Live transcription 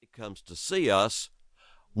comes to see us,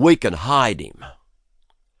 we can hide him.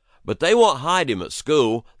 But they won't hide him at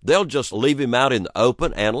school. They'll just leave him out in the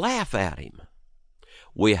open and laugh at him.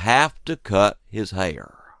 We have to cut his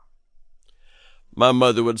hair. My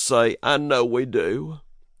mother would say, I know we do,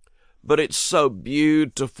 but it's so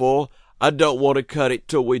beautiful. I don't want to cut it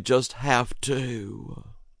till we just have to.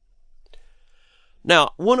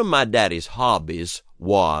 Now, one of my daddy's hobbies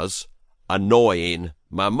was annoying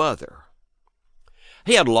my mother.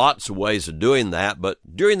 He had lots of ways of doing that, but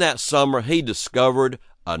during that summer, he discovered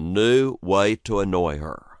a new way to annoy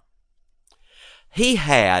her. He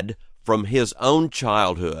had, from his own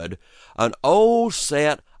childhood, an old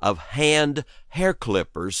set of hand hair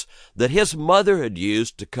clippers that his mother had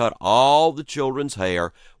used to cut all the children's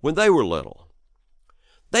hair when they were little.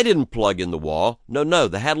 They didn't plug in the wall. No,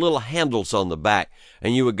 they had little handles on the back,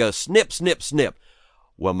 and you would go snip, snip, snip.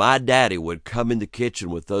 Well, my daddy would come in the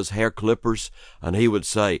kitchen with those hair clippers, and he would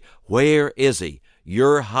say, Where is he?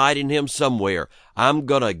 You're hiding him somewhere. I'm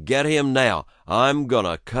going to get him now. I'm going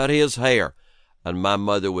to cut his hair. And my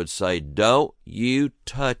mother would say, Don't you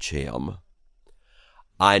touch him.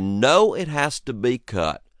 I know it has to be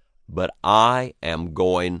cut, but I am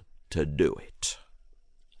going to do it.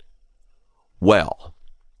 Well,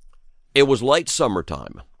 it was late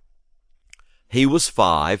summertime. He was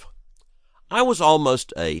 5. I was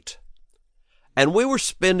almost 8. And we were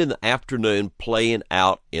spending the afternoon playing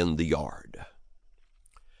out in the yard.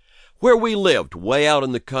 Where we lived, way out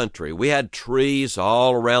in the country, we had trees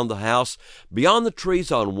all around the house. Beyond the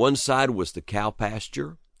trees on one side was the cow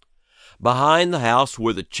pasture. Behind the house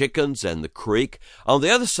were the chickens and the creek. On the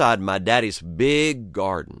other side, my daddy's big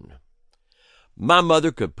garden. My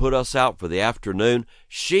mother could put us out for the afternoon.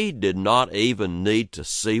 She did not even need to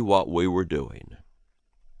see what we were doing.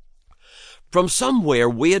 From somewhere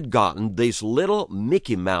we had gotten these little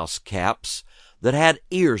Mickey Mouse caps that had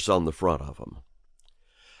ears on the front of them.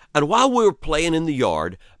 And while we were playing in the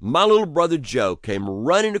yard, my little brother Joe came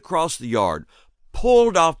running across the yard,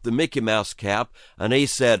 pulled off the Mickey Mouse cap, and he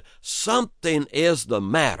said, Something is the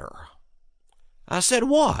matter. I said,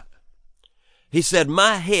 What? He said,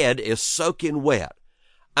 My head is soaking wet.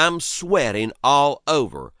 I'm sweating all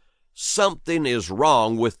over. Something is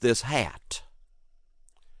wrong with this hat.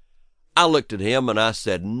 I looked at him and I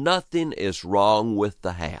said, Nothing is wrong with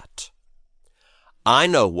the hat. I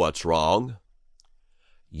know what's wrong.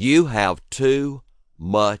 You have too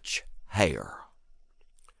much hair.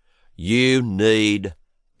 You need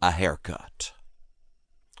a haircut.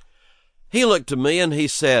 He looked at me and he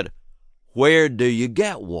said, Where do you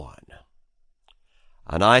get one?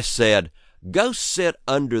 And I said, Go sit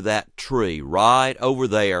under that tree right over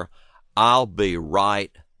there. I'll be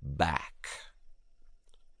right back.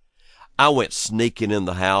 I went sneaking in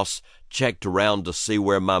the house, checked around to see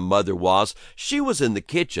where my mother was. She was in the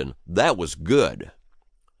kitchen. That was good,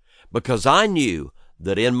 because I knew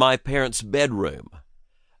that in my parents' bedroom,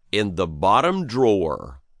 in the bottom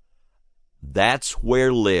drawer, that's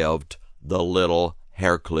where lived the little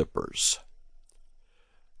hair clippers.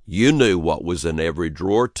 You knew what was in every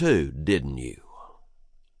drawer too, didn't you?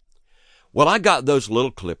 Well, I got those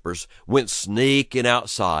little clippers, went sneaking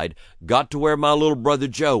outside, got to where my little brother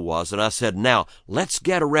Joe was, and I said, Now, let's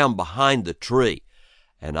get around behind the tree.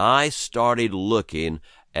 And I started looking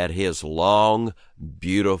at his long,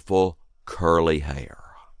 beautiful, curly hair.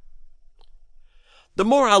 The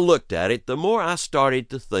more I looked at it, the more I started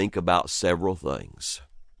to think about several things.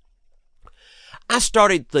 I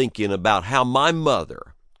started thinking about how my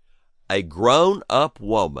mother, a grown-up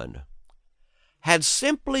woman, had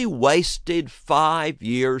simply wasted 5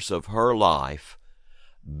 years of her life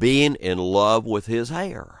being in love with his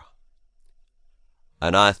hair.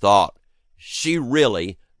 And I thought, she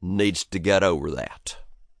really needs to get over that.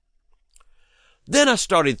 Then I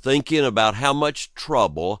started thinking about how much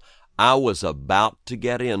trouble I was about to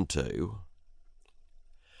get into.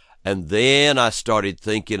 And then I started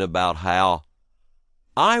thinking about how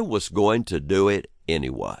I was going to do it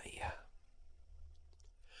anyway.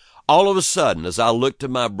 All of a sudden, as I looked at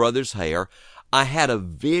my brother's hair, I had a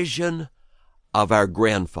vision of our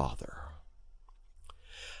grandfather.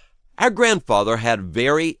 Our grandfather had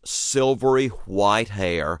very silvery white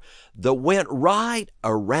hair that went right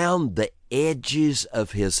around the edges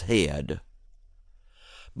of his head.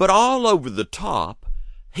 But all over the top,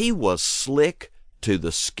 he was slick to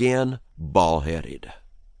the skin, bald-headed.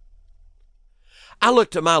 I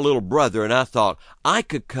looked at my little brother and I thought, I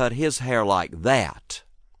could cut his hair like that.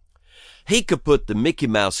 He could put the Mickey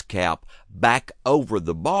Mouse cap back over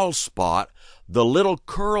the bald spot. The little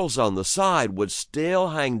curls on the side would still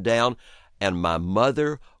hang down, and my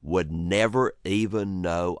mother would never even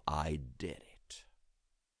know I did